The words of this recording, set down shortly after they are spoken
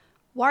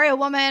Warrior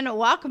Woman,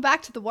 welcome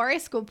back to the Warrior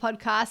School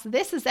podcast.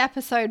 This is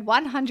episode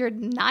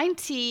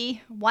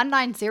 190,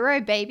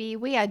 baby.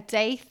 We are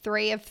day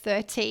 3 of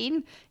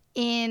 13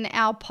 in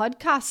our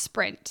podcast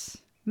sprint,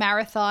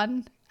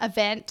 marathon,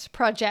 event,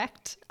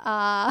 project,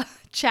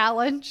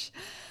 challenge.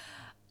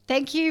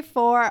 Thank you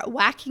for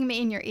whacking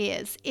me in your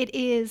ears. It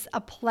is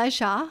a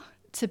pleasure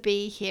to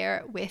be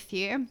here with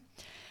you.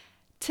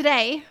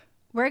 Today,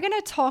 we're going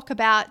to talk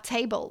about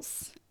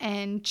tables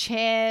and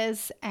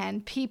chairs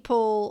and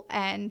people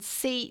and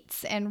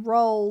seats and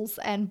roles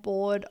and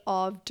board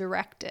of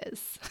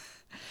directors.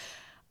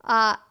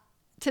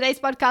 Today's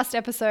podcast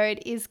episode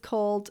is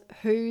called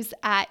Who's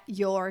at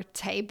Your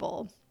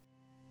Table?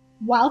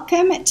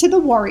 Welcome to the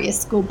Warrior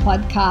School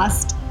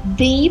podcast,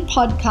 the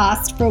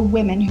podcast for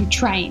women who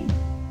train.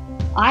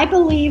 I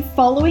believe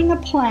following a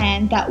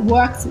plan that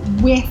works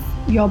with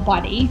your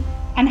body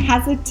and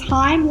has a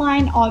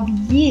timeline of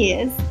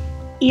years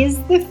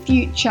is the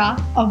future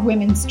of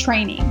women's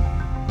training.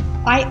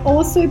 I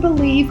also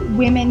believe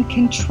women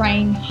can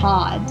train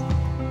hard.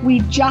 We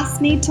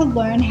just need to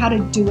learn how to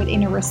do it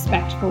in a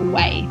respectful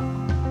way.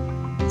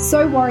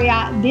 So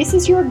Warrior, this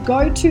is your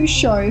go-to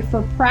show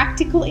for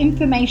practical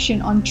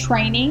information on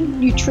training,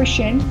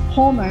 nutrition,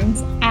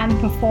 hormones, and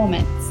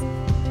performance.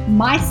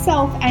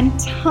 Myself and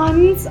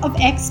tons of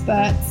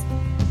experts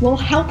will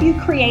help you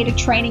create a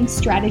training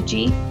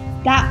strategy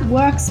that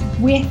works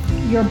with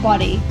your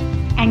body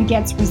and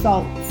gets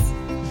results.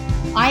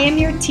 I am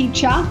your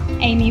teacher,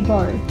 Amy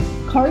Bowe,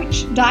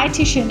 coach,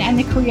 dietitian, and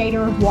the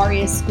creator of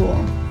Warrior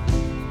School.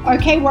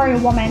 Okay, Warrior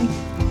Woman,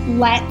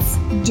 let's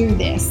do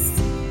this.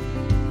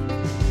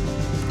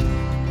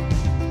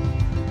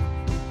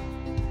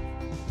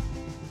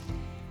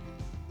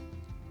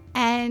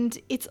 And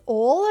it's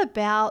all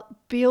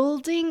about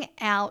building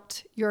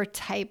out your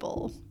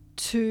table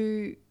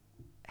to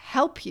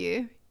help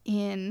you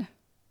in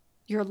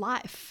your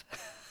life.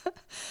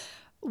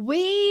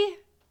 We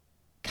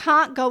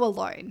can't go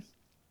alone.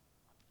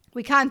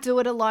 We can't do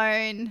it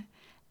alone.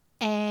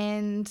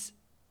 And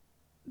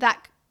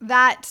that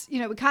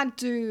we can't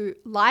do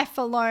life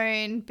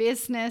alone,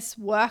 business,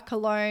 work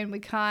alone. We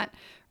can't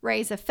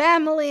raise a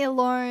family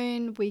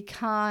alone. We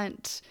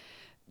can't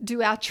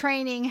do our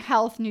training,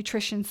 health,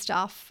 nutrition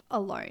stuff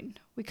alone.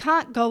 We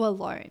can't go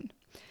alone.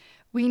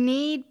 We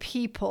need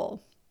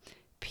people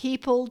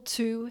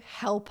to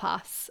help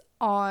us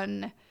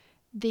on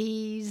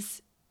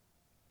these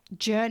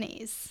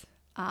journeys,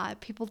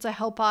 people to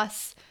help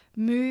us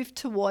move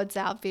towards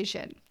our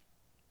vision.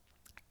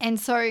 And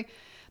so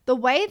the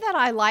way that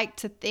I like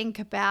to think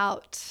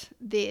about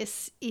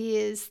this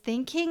is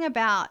thinking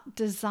about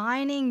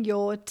designing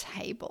your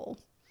table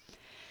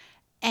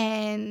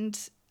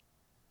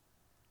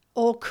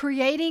or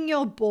creating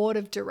your board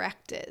of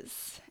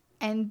directors.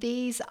 And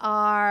these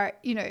are,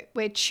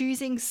 we're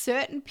choosing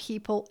certain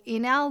people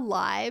in our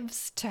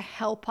lives to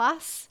help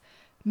us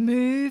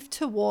move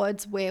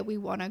towards where we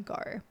want to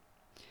go.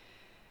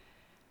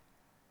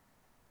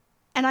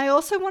 And I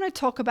also want to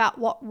talk about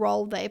what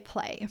role they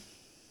play,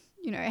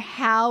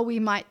 how we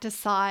might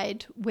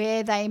decide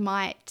where they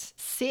might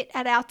sit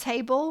at our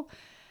table.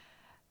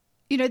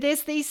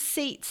 There's these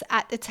seats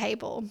at the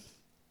table,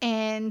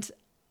 and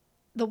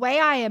the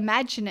way I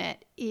imagine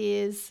it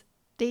is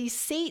these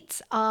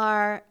seats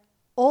are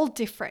all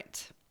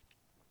different.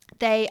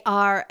 They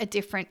are a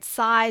different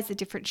size, a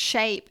different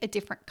shape, a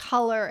different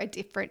color, a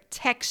different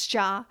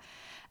texture.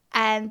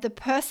 And the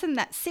person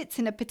that sits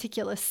in a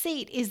particular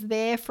seat is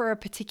there for a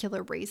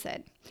particular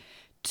reason,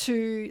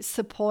 to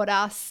support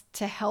us,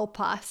 to help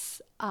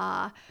us.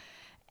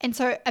 And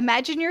so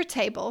imagine your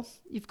table.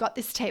 You've got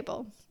this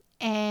table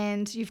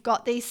and you've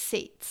got these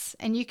seats.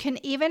 And you can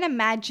even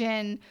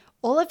imagine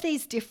all of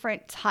these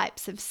different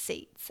types of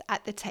seats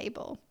at the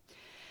table.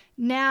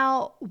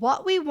 Now,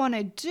 what we want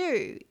to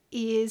do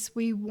is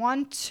we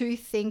want to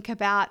think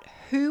about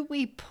who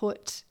we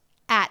put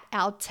at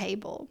our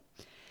table.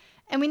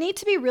 And we need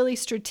to be really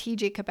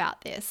strategic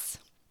about this.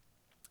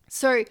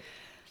 So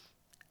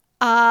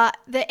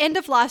the end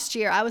of last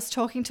year, I was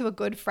talking to a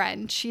good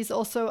friend. She's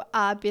also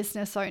a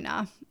business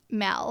owner,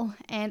 Mel,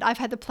 and I've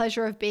had the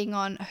pleasure of being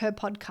on her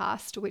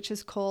podcast, which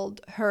is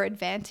called Her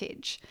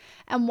Advantage.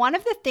 And one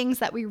of the things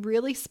that we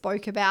really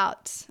spoke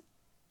about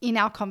in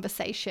our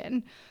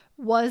conversation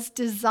was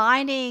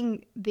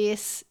designing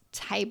this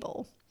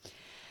table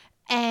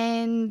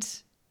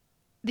and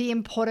the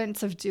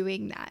importance of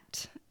doing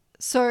that.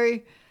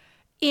 So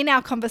in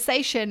our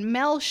conversation,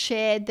 Mel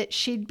shared that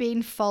she'd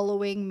been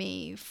following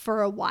me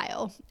for a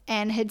while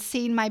and had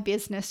seen my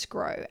business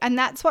grow. And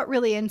that's what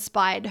really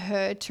inspired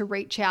her to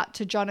reach out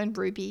to John and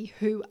Ruby,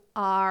 who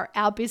are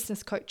our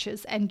business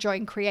coaches, and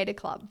join Creator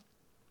Club.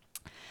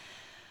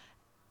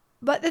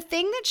 But the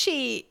thing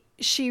that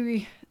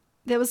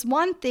there was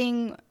one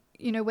thing,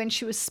 when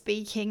she was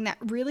speaking that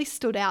really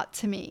stood out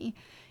to me.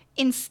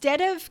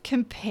 Instead of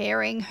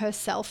comparing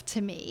herself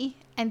to me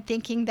and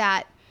thinking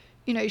that,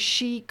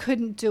 she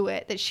couldn't do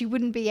it, that she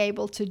wouldn't be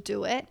able to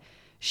do it,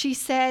 she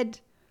said,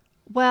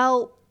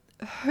 well,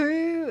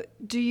 who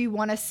do you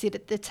want to sit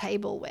at the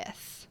table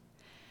with?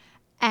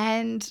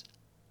 And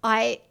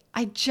I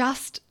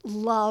just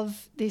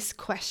love this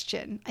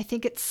question. I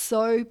think it's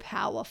so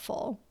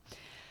powerful.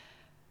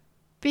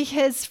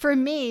 Because for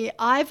me,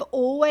 I've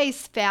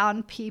always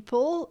found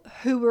people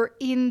who were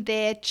in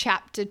their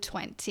chapter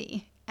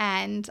 20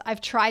 and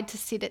I've tried to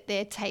sit at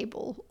their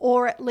table,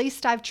 or at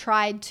least I've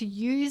tried to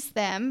use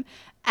them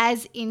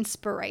as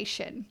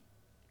inspiration.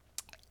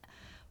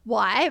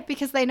 Why?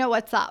 Because they know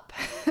what's up.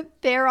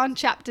 They're on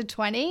chapter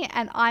 20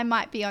 and I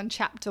might be on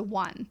chapter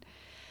 1.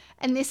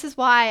 And this is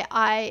why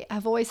I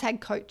have always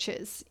had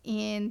coaches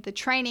in the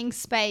training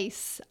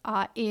space,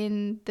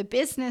 in the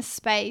business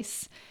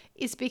space,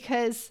 is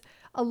because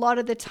a lot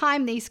of the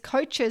time these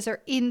coaches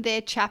are in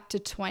their chapter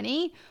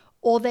 20,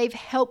 or they've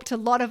helped a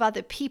lot of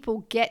other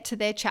people get to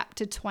their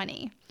chapter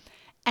 20.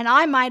 And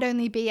I might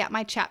only be at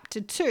my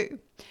chapter 2,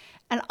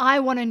 and I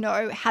want to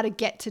know how to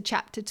get to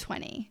chapter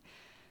 20.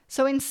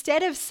 So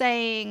instead of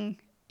saying,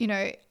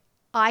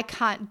 I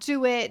can't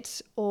do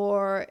it,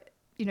 or,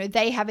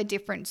 they have a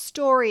different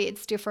story,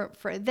 it's different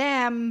for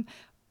them,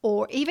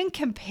 or even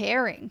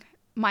comparing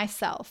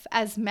myself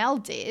as Mel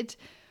did,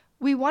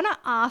 we want to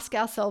ask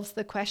ourselves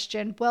the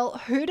question, well,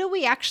 who do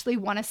we actually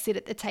want to sit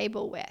at the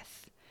table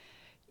with?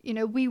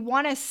 We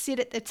want to sit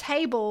at the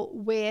table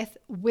with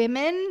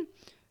women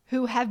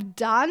who have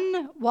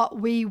done what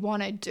we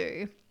want to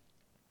do,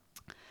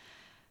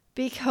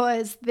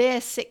 because their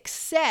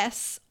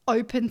success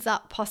opens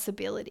up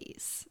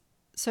possibilities.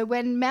 So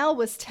when Mel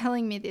was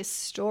telling me this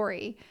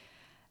story,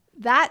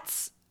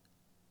 that's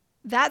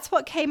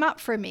what came up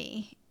for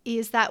me,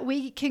 is that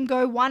we can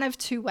go one of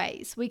two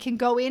ways. We can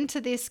go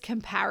into this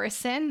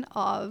comparison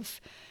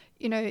of,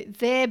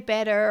 they're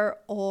better,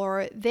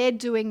 or they're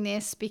doing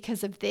this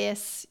because of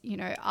this,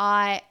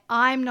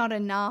 I'm not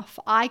enough,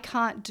 I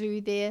can't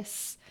do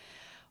this.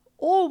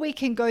 Or we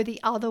can go the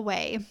other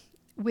way,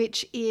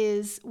 which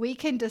is we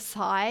can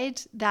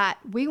decide that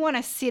we want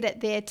to sit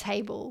at their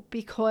table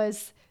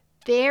because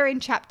they're in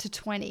chapter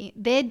 20.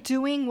 They're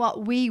doing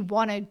what we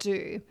want to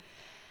do.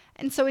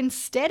 And so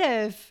instead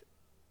of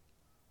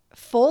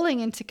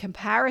falling into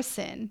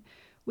comparison,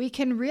 we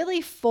can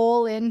really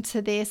fall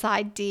into this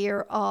idea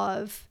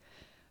of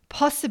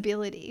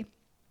possibility.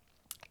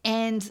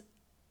 And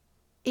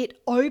it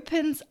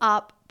opens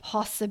up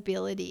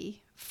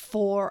possibility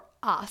for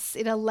us.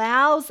 It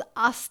allows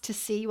us to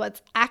see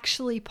what's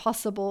actually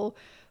possible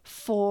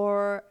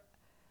for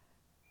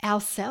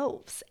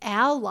ourselves,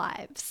 our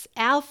lives,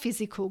 our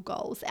physical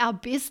goals, our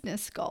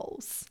business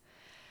goals.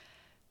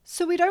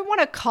 So we don't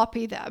want to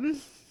copy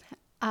them,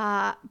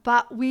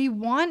 but we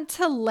want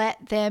to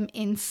let them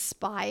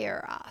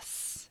inspire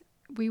us.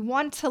 We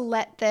want to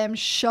let them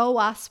show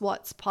us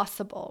what's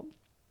possible.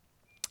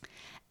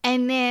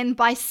 And then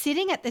by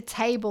sitting at the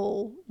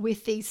table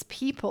with these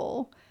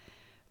people,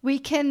 we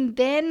can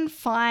then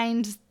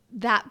find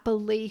that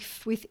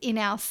belief within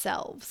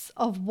ourselves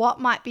of what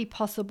might be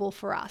possible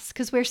for us,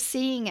 because we're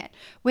seeing it,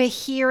 we're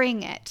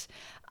hearing it.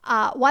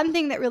 One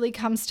thing that really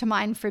comes to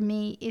mind for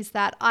me is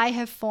that I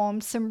have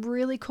formed some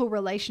really cool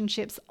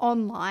relationships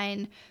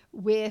online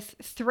with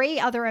 3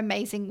 other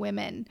amazing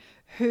women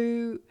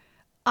who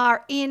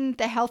are in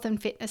the health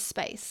and fitness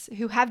space,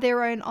 who have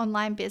their own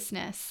online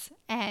business.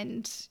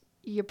 And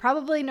you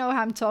probably know who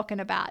I'm talking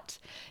about.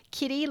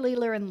 Kitty,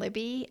 Leela, and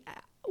Libby.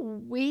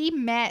 We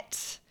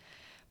met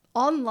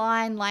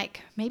online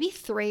like maybe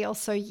 3 or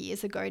so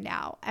years ago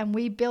now, and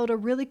we built a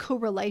really cool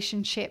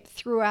relationship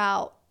through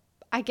our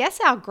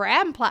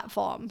gram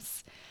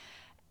platforms.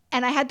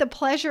 And I had the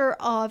pleasure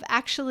of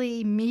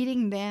actually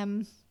meeting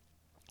them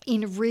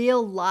in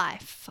real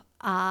life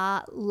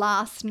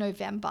last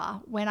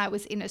November when I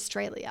was in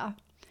Australia.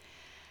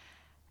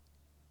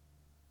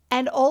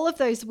 And all of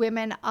those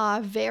women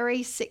are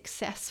very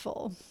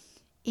successful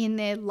in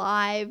their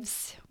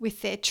lives,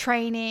 with their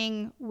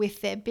training, with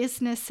their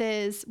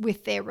businesses,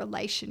 with their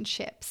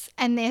relationships.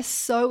 And they're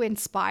so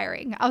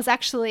inspiring. I was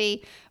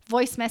actually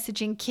voice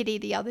messaging Kitty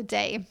the other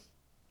day,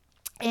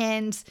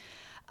 and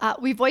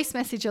we voice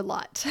message a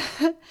lot.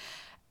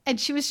 And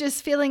she was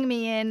just filling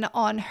me in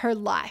on her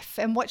life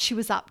and what she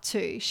was up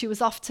to. She was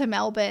off to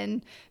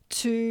Melbourne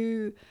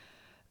to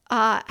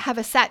have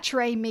a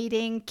Saturday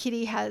meeting.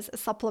 Kitty has a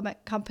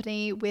supplement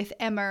company with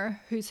Emma,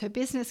 who's her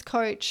business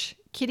coach.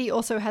 Kitty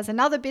also has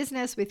another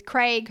business with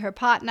Craig, her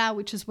partner,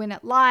 which is Win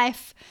at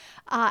Life.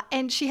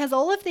 And she has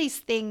all of these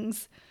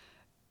things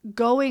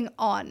going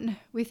on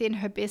within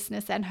her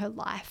business and her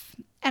life.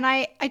 And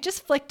I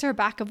just flicked her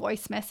back a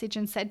voice message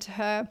and said to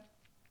her,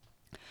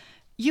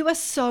 "You are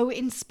so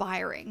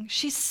inspiring."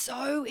 She's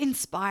so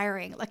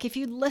inspiring. Like, if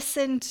you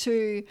listen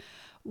to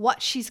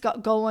what she's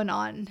got going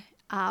on,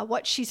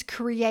 what she's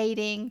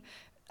creating,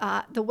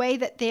 the way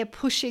that they're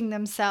pushing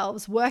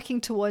themselves, working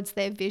towards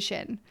their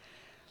vision.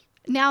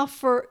 Now,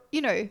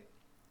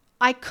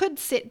 I could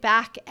sit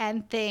back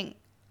and think,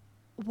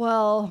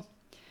 well,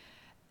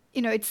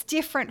 it's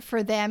different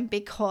for them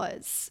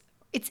because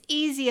it's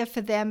easier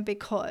for them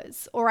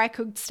because, or I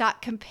could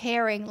start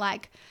comparing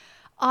like,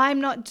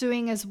 I'm not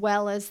doing as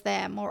well as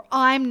them, or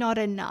I'm not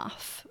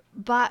enough.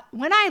 But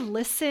when I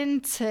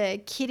listen to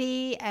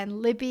Kitty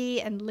and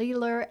Libby and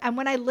Leela, and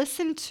when I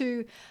listen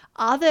to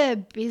other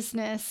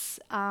business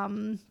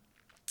owners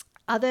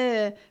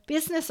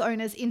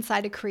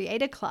inside a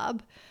creator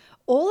club,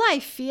 all I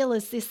feel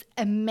is this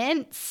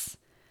immense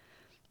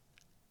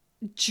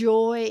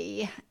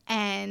joy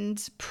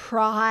and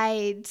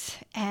pride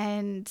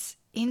and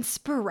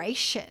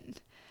inspiration,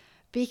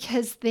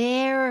 because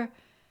they're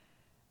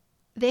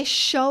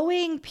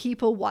showing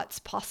people what's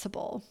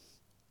possible.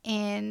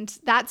 And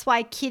that's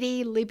why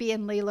Kitty, Libby,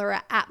 and Leela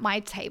are at my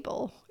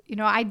table. You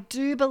know, I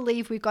do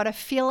believe we've got to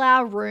fill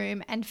our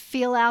room and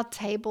fill our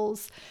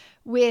tables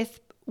with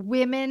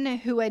women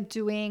who are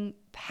doing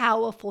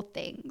powerful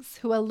things,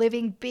 who are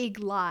living big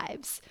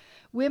lives,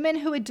 women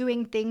who are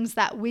doing things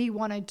that we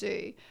want to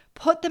do.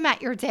 Put them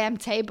at your damn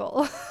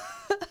table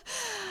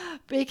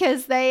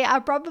because they are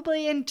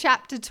probably in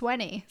chapter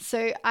 20.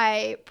 So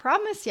I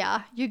promise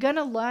you're going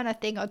to learn a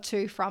thing or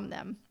two from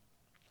them.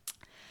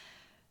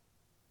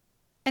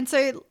 And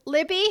so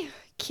Libby,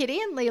 Kitty,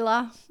 and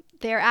Leela,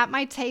 they're at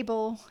my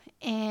table,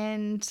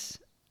 and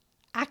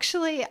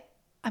actually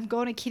I'm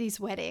going to Kitty's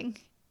wedding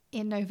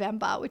in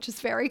November, which is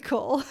very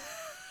cool.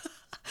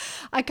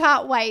 I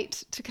can't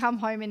wait to come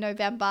home in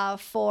November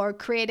for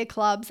Creator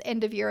Club's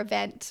end of year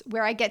event,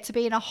 where I get to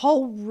be in a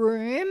whole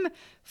room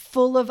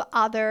full of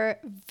other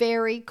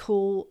very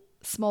cool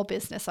small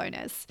business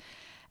owners.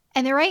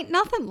 And there ain't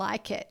nothing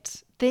like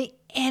it. The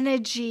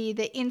energy,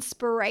 the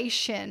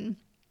inspiration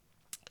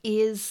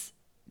is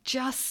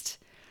just,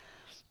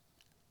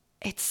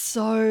 it's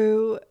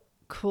so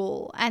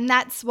cool. And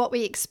that's what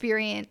we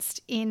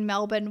experienced in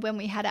Melbourne when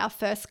we had our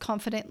first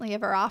Confidently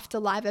Ever After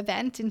live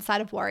event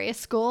inside of Warrior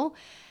School.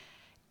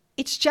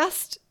 It's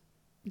just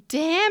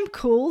damn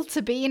cool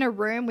to be in a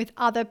room with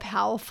other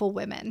powerful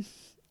women.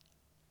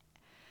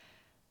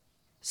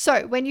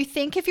 So when you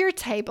think of your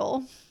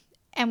table,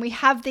 and we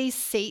have these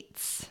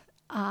seats,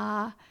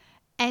 and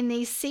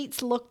these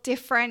seats look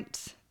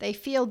different, they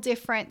feel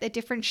different, they're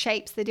different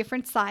shapes, they're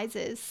different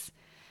sizes.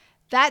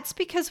 That's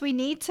because we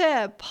need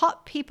to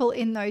pop people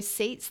in those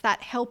seats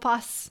that help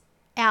us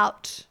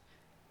out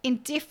in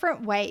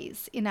different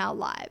ways in our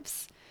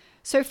lives.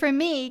 So for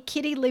me,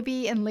 Kitty,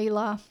 Libby, and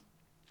Leela,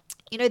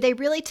 you know, they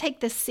really take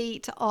the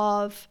seat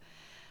of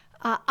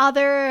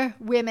other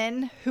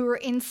women who are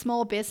in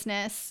small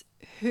business,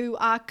 who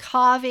are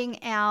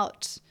carving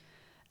out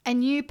a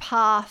new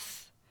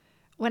path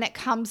when it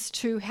comes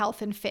to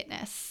health and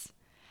fitness.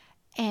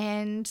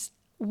 And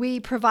we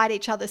provide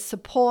each other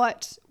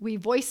support. We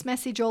voice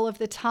message all of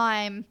the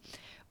time.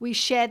 We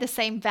share the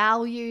same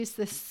values,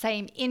 the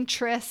same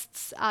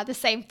interests, the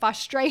same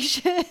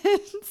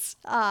frustrations.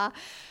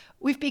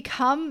 We've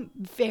become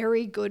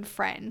very good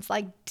friends,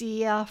 like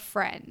dear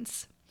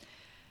friends.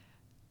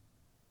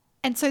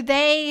 And so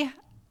they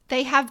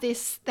have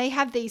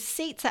these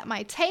seats at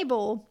my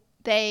table.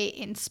 They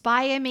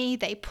inspire me,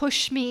 they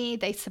push me,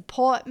 they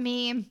support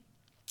me,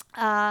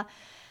 and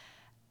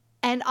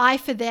I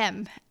for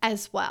them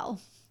as well.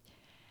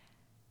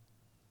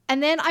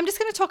 And then I'm just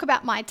going to talk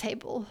about my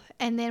table.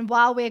 And then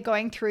while we're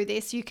going through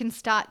this, you can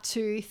start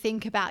to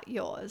think about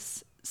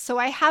yours. So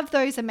I have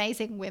those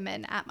amazing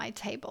women at my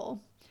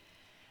table.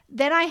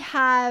 Then I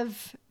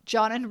have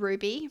John and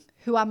Ruby,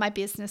 who are my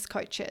business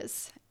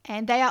coaches.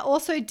 And they are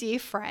also dear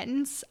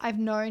friends. I've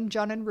known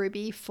John and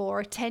Ruby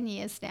for 10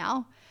 years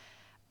now.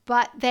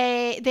 But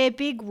their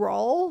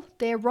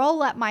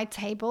role at my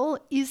table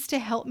is to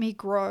help me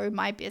grow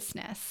my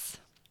business.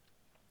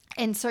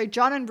 And so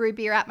John and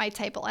Ruby are at my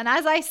table. And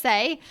as I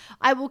say,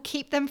 I will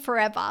keep them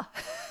forever.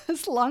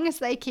 As long as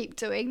they keep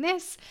doing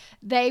this,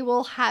 they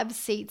will have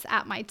seats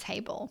at my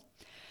table.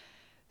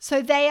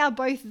 So they are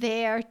both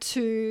there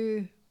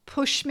to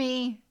push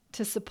me,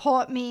 to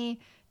support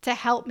me, to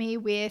help me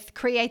with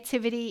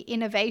creativity,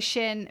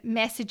 innovation,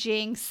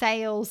 messaging,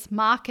 sales,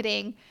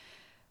 marketing,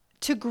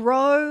 to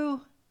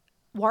grow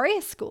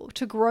Warrior School,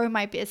 to grow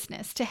my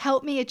business, to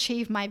help me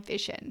achieve my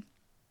vision.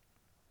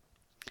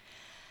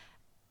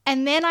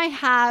 And then I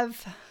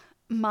have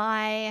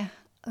my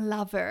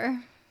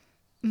lover.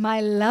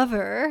 My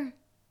lover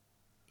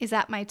is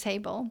at my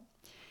table.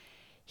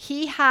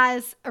 He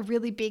has a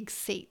really big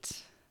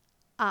seat.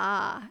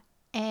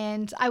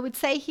 And I would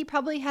say he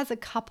probably has a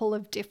couple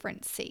of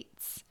different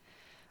seats.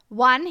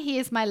 One, he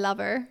is my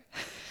lover.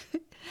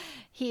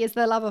 He is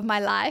the love of my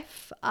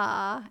life.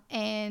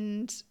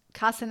 And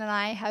Carson and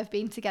I have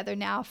been together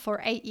now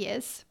for 8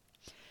 years.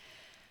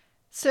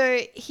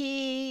 So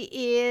he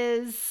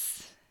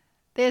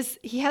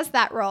has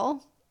that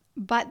role,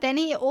 but then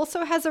he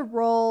also has a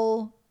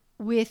role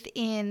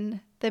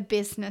within the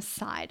business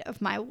side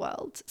of my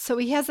world. So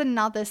he has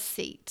another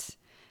seat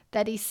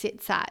that he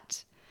sits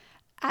at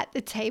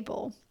the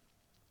table.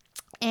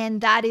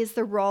 And that is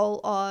the role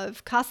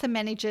of Carson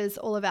manages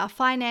all of our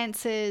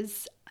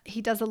finances.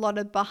 He does a lot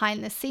of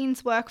behind the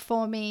scenes work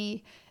for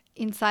me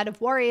inside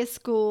of Warrior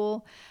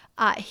School.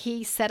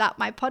 He set up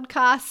my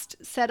podcast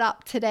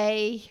setup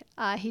today.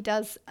 He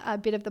does a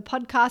bit of the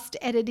podcast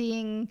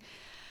editing.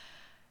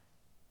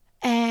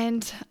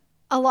 And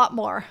a lot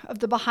more of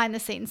the behind the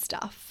scenes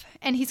stuff.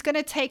 And he's going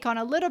to take on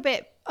a little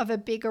bit of a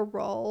bigger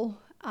role.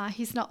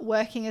 He's not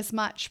working as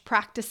much,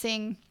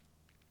 practicing.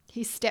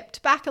 He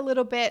stepped back a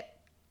little bit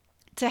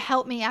to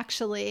help me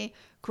actually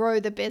grow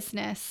the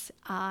business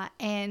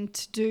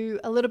and do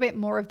a little bit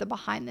more of the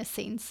behind the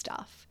scenes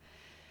stuff.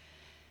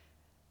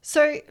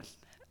 So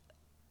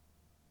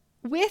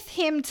with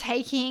him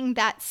taking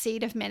that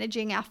seat of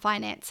managing our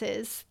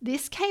finances,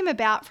 this came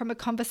about from a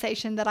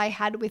conversation that I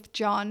had with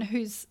John,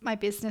 who's my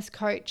business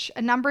coach,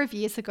 a number of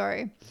years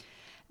ago,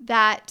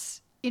 that,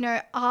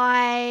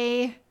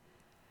 I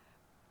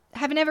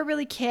have never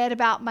really cared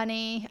about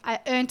money. I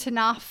earned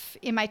enough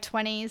in my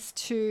 20s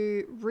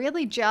to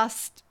really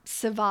just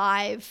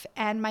survive,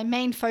 and my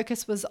main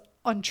focus was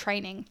on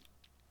training.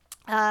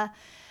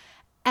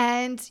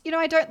 And,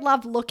 I don't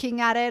love looking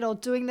at it or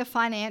doing the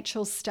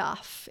financial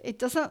stuff. It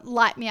doesn't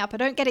light me up. I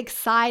don't get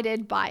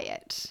excited by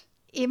it.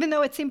 Even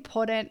though it's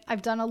important,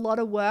 I've done a lot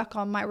of work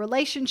on my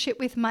relationship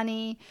with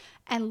money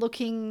and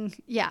looking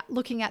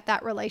at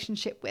that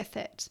relationship with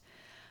it.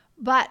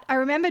 But I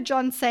remember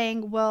John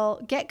saying,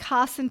 well, get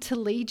Carson to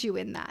lead you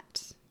in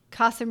that.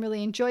 Carson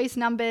really enjoys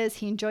numbers.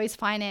 He enjoys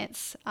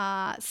finance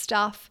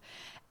stuff.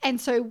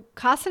 And so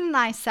Carson and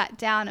I sat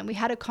down and we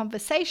had a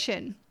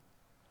conversation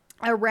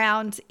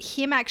around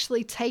him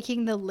actually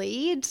taking the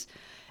lead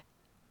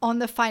on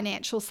the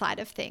financial side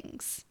of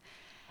things.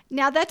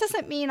 Now, that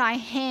doesn't mean I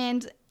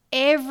hand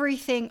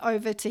everything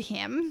over to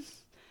him.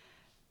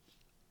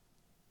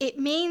 It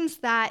means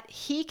that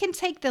he can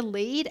take the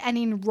lead and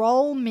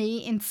enroll me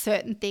in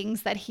certain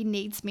things that he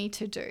needs me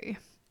to do.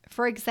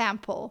 For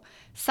example,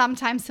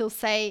 sometimes he'll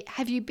say,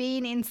 have you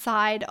been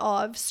inside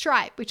of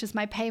Stripe, which is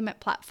my payment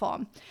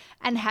platform,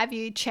 and have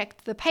you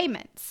checked the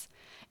payments?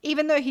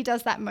 Even though he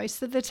does that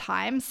most of the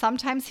time,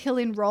 sometimes he'll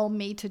enroll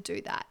me to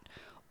do that.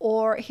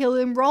 Or he'll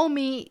enroll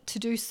me to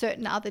do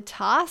certain other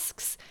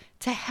tasks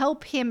to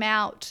help him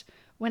out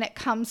when it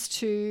comes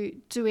to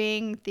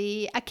doing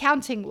the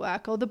accounting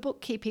work or the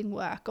bookkeeping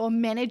work or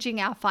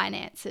managing our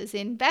finances,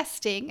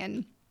 investing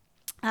and,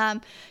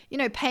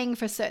 paying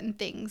for certain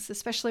things,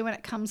 especially when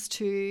it comes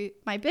to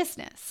my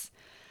business.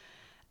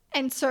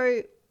 And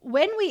so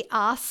when we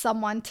ask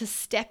someone to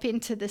step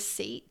into the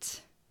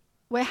seat,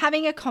 we're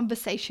having a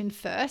conversation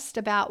first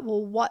about,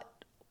 well,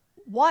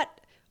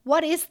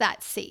 what is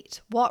that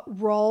seat? What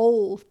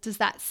role does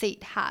that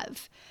seat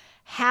have?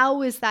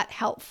 How is that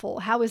helpful?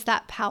 How is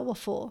that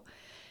powerful?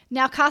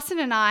 Now, Carson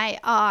and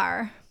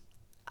I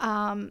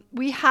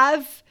we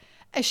have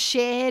a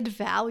shared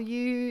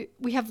value.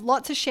 We have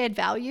lots of shared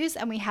values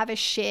and we have a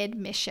shared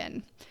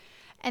mission.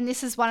 And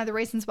this is one of the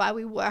reasons why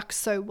we work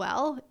so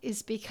well,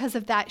 is because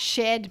of that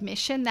shared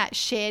mission, that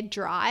shared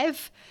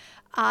drive.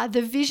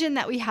 The vision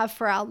that we have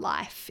for our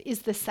life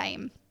is the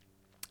same.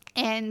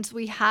 And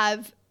we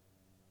have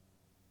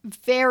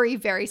very,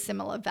 very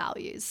similar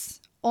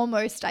values,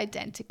 almost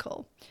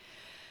identical.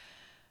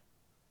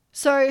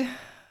 So,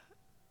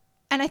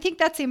 and I think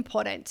that's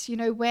important,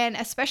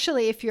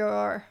 especially if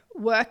you're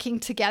working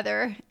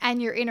together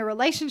and you're in a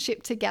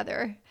relationship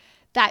together,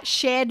 that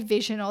shared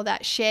vision or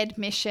that shared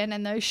mission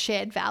and those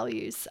shared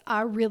values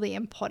are really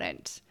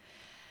important.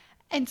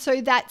 And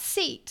so that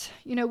seat,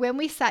 when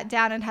we sat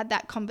down and had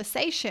that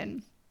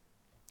conversation,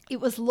 it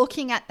was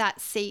looking at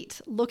that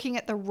seat, looking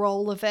at the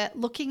role of it,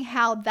 looking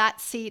how that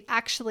seat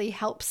actually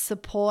helps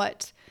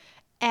support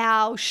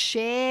our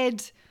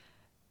shared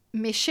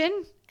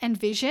mission and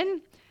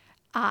vision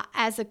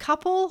as a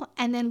couple,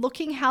 and then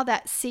looking how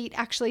that seat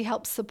actually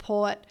helps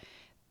support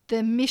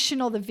the mission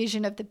or the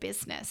vision of the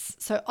business,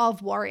 so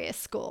of Warrior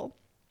School.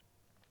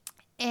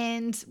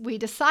 And we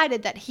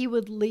decided that he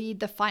would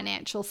lead the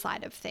financial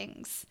side of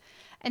things.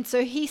 And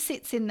so he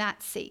sits in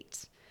that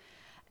seat.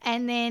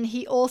 And then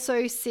he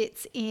also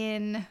sits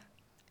in,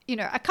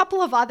 a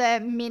couple of other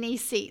mini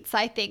seats,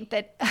 I think,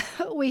 that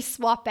we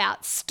swap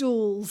out,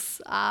 stools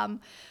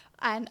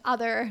and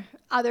other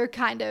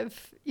kind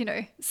of,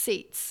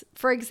 seats.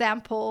 For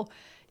example,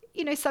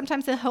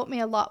 sometimes he'll help me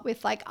a lot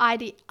with like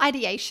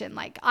ideation,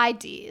 like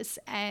ideas.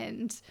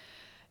 And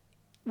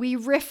we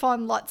riff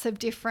on lots of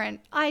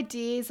different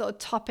ideas or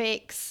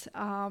topics,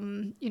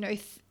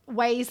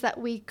 ways that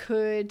we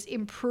could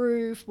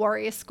improve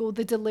Warrior School,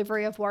 the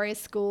delivery of Warrior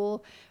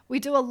School. We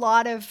do a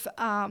lot of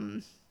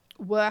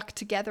work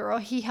together, or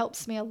he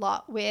helps me a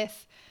lot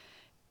with,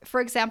 for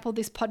example,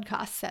 this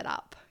podcast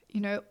setup,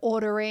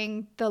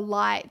 ordering the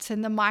lights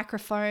and the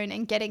microphone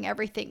and getting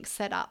everything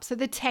set up. So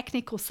the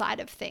technical side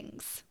of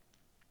things.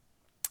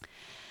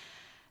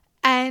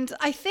 And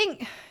I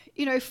think,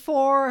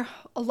 for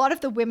a lot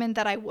of the women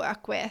that I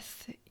work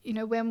with,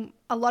 when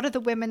a lot of the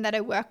women that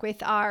I work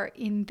with are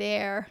in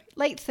their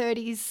late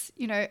 30s,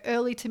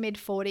 early to mid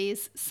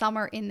 40s, some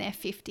are in their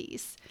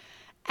 50s.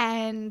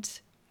 And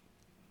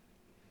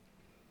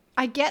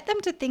I get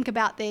them to think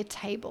about their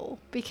table,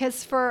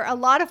 because for a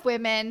lot of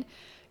women,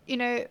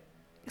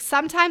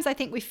 sometimes I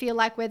think we feel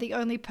like we're the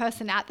only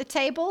person at the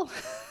table.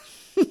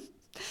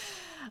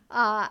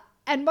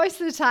 And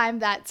most of the time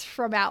that's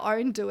from our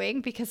own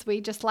doing, because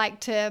we just like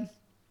to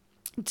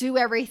do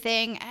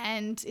everything,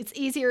 and it's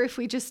easier if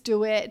we just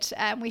do it.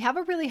 And we have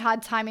a really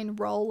hard time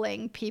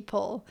enrolling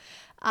people.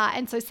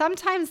 And so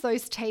sometimes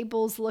those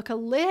tables look a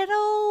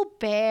little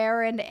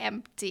bare and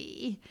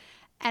empty.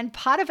 And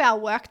part of our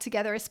work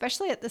together,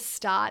 especially at the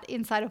start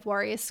inside of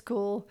Warrior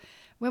School,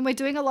 when we're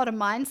doing a lot of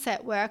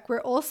mindset work,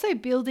 we're also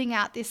building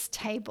out this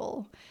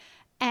table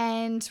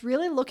and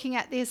really looking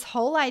at this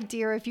whole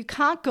idea of you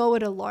can't go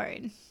it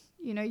alone.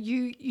 You know,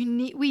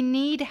 we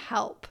need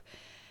help.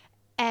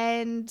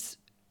 And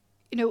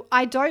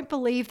I don't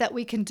believe that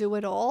we can do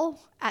it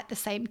all at the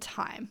same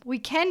time. We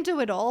can do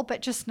it all,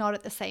 but just not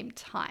at the same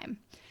time.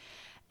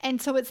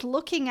 And so it's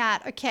looking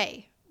at,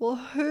 okay, well,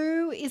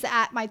 who is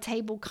at my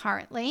table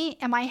currently?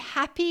 Am I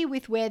happy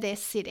with where they're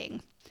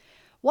sitting?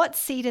 What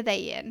seat are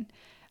they in?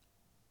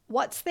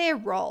 What's their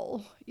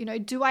role?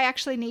 Do I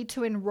actually need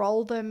to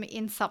enroll them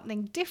in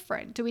something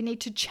different? Do we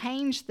need to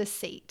change the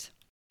seat?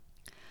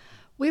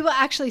 We were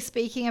actually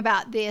speaking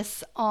about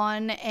this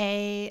on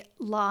a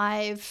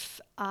live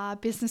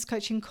business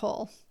coaching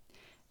call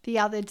the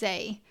other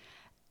day.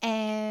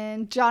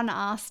 And John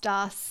asked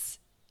us,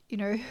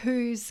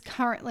 who's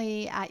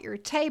currently at your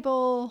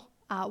table?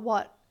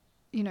 What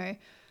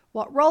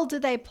role do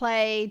they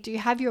play? Do you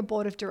have your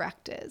board of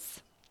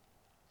directors?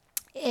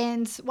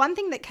 And one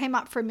thing that came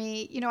up for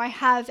me, I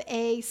have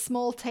a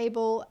small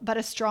table, but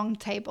a strong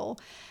table.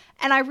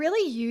 And I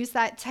really use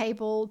that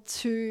table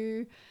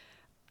to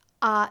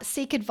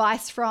seek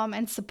advice from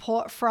and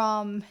support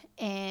from,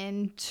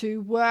 and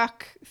to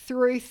work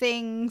through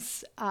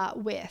things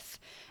with.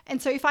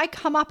 And so if I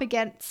come up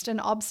against an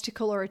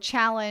obstacle or a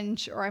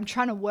challenge, or I'm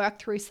trying to work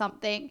through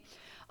something,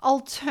 I'll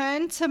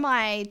turn to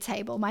my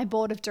table, my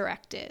board of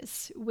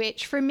directors,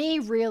 which for me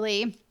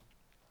really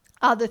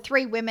are the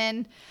three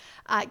women,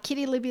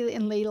 Kitty, Libby,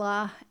 and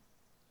Leela,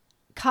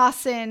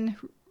 Carson,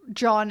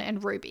 John,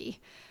 and Ruby.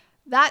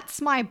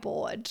 That's my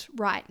board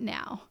right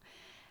now.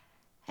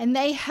 And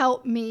they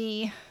help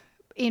me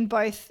in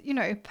both,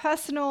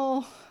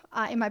 personal,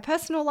 in my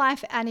personal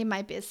life and in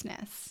my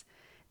business.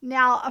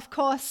 Now, of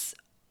course,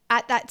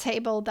 at that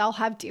table, they'll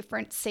have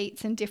different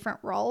seats and different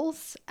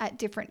roles at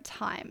different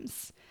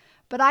times.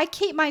 But I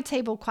keep my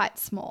table quite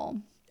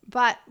small.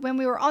 But when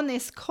we were on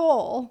this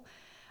call,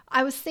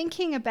 I was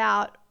thinking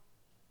about,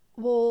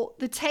 well,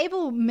 the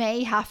table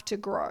may have to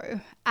grow.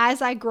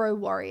 As I grow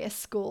Warrior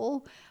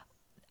School,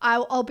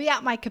 I'll be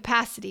at my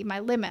capacity, my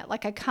limit.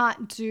 Like, I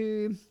can't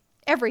do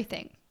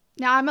everything.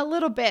 Now, I'm a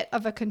little bit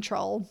of a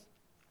control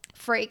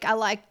freak. I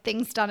like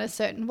things done a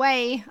certain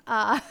way.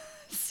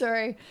 That's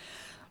a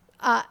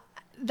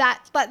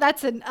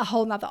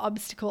whole nother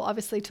obstacle,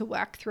 obviously, to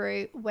work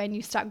through when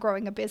you start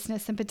growing a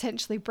business and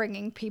potentially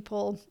bringing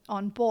people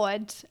on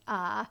board.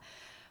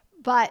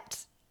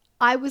 But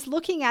I was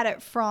looking at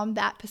it from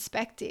that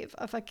perspective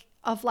of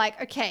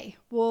okay,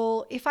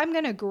 well, if I'm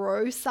going to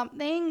grow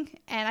something,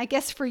 and I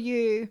guess for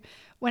you,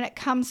 when it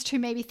comes to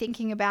maybe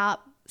thinking about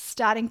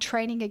starting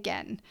training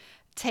again,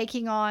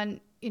 taking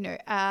on,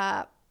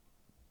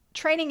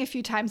 training a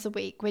few times a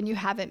week when you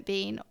haven't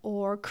been,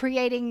 or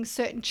creating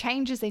certain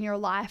changes in your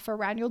life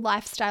around your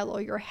lifestyle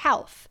or your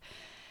health,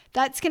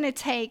 that's going to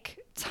take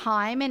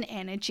time and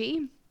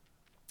energy.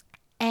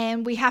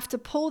 And we have to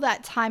pull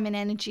that time and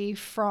energy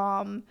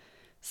from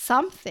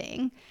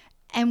something,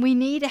 and we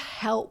need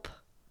help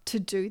to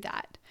do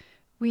that.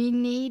 We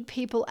need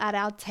people at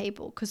our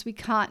table because we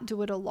can't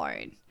do it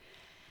alone.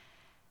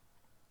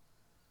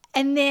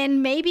 And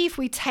then maybe if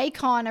we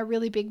take on a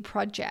really big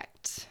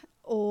project,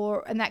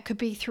 and that could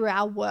be through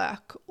our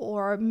work,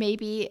 or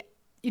maybe,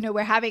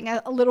 we're having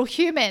a little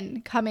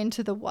human come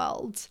into the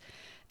world,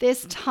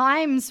 there's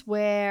times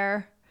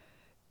where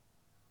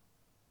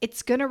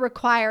it's going to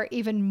require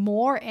even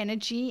more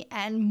energy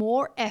and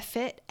more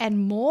effort and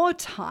more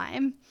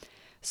time.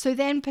 So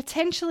then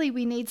potentially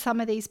we need some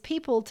of these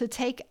people to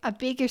take a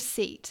bigger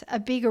seat, a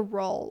bigger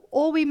role,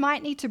 or we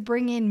might need to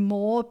bring in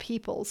more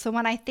people. So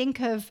when I think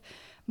of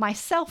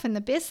myself in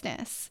the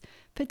business,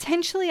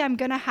 potentially I'm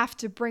going to have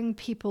to bring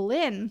people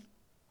in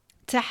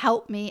to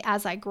help me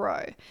as I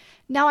grow.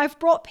 Now, I've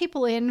brought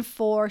people in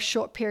for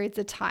short periods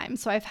of time.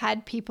 So I've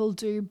had people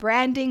do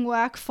branding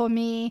work for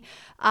me,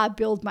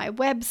 build my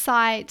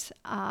website.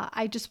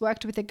 I just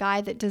worked with a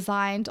guy that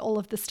designed all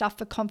of the stuff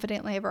for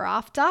Confidently Ever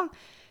After.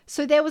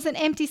 So there was an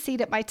empty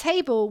seat at my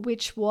table,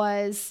 which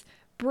was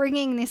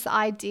bringing this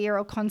idea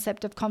or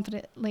concept of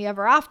Confidently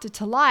Ever After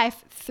to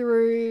life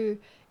through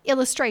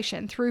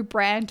illustration, through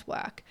brand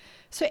work.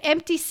 So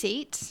empty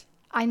seat,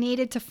 I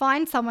needed to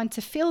find someone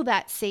to fill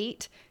that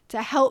seat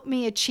to help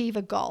me achieve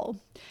a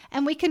goal.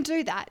 And we can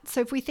do that.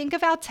 So if we think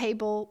of our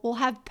table, we'll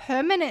have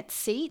permanent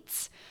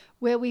seats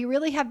where we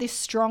really have this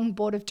strong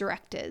board of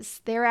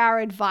directors. They're our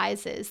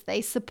advisors.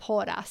 They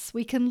support us.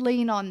 We can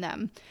lean on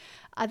them.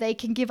 They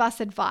can give us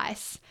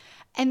advice.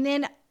 And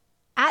then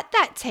at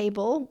that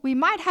table, we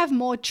might have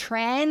more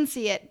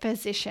transient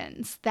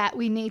positions that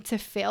we need to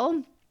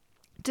fill,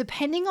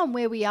 depending on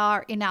where we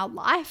are in our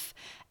life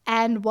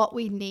and what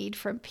we need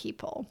from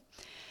people.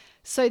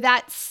 So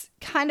that's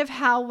kind of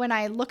how, when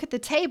I look at the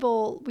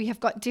table, we have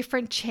got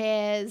different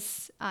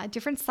chairs,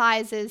 different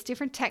sizes,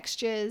 different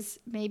textures,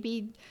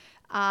 maybe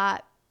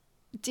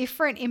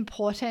different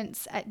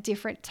importance at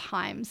different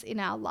times in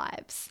our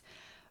lives.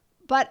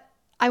 But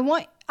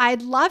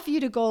I'd love you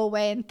to go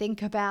away and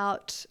think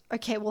about,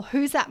 okay, well,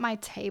 who's at my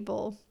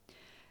table?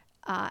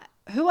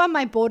 Who are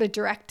my board of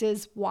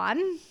directors,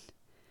 one,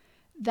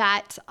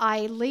 that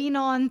I lean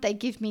on? They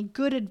give me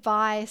good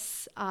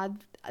advice.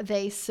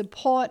 They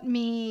support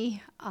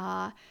me.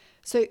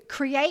 So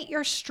create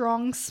your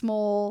strong,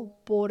 small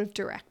board of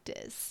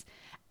directors.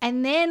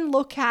 And then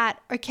look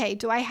at, okay,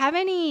 do I have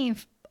any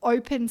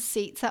open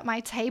seats at my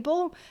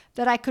table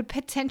that I could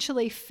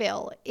potentially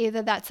fill?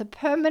 Either that's a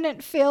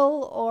permanent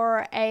fill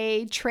or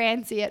a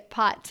transient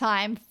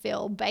part-time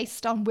fill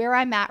based on where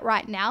I'm at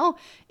right now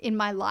in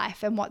my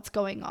life and what's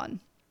going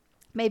on.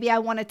 Maybe I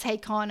want to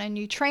take on a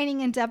new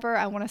training endeavor.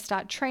 I want to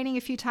start training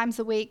a few times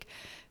a week.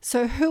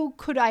 So who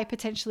could I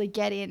potentially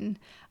get in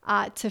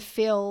to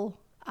fill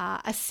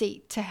a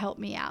seat to help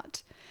me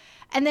out?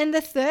 And then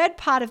the third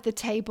part of the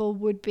table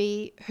would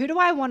be, who do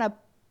I want to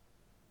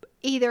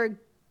either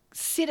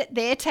sit at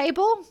their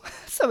table,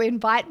 so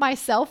invite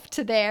myself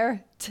to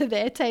their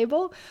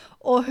table,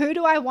 or who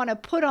do I want to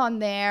put on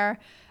there,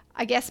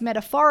 I guess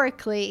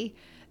metaphorically,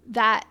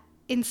 that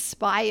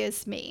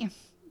inspires me,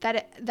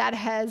 that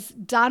has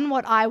done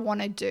what I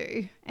want to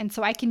do. And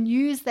so I can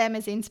use them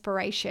as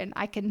inspiration.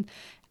 I can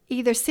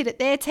either sit at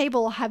their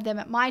table or have them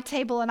at my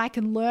table, and I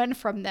can learn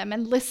from them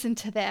and listen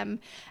to them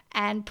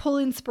and pull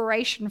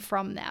inspiration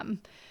from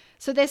them.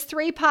 So there's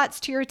 3 parts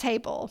to your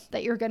table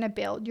that you're going to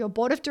build: your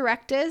board of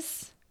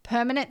directors,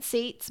 permanent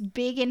seats,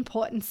 big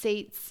important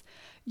seats,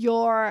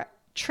 your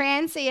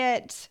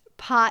transient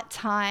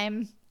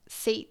part-time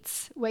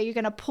seats where you're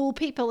going to pull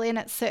people in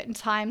at certain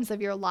times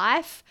of your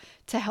life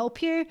to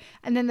help you.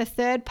 And then the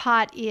third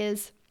part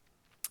is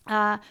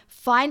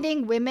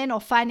finding women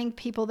or finding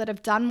people that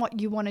have done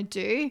what you want to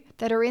do,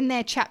 that are in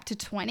their chapter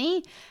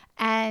 20,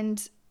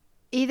 and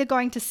either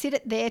going to sit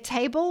at their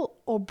table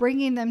or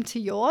bringing them to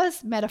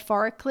yours,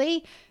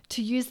 metaphorically,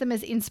 to use them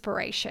as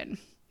inspiration.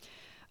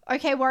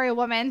 Okay, Warrior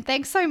Woman,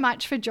 thanks so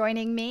much for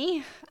joining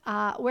me.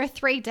 We're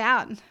 3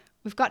 down.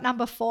 We've got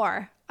number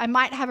 4. I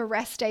might have a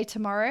rest day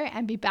tomorrow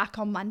and be back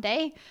on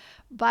Monday,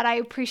 but I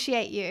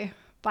appreciate you.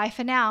 Bye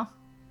for now.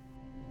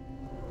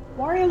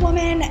 Warrior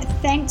Woman,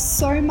 thanks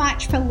so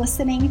much for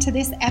listening to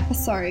this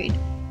episode.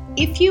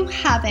 If you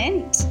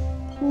haven't,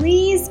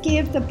 please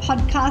give the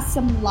podcast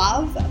some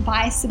love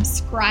by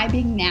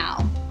subscribing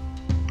now.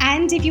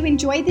 And if you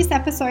enjoyed this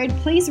episode,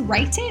 please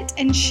rate it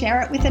and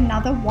share it with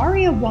another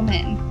Warrior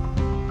Woman.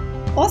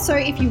 Also,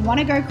 if you want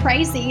to go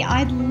crazy,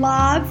 I'd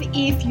love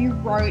if you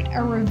wrote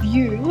a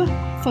review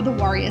for the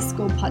Warrior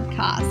School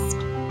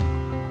podcast.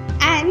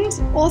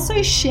 And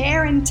also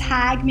share and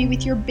tag me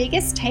with your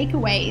biggest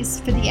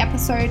takeaways for the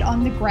episode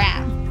on the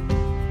gram.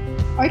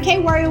 Okay,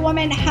 Warrior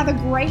Woman, have a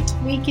great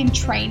week in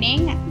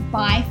training.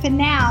 Bye for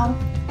now.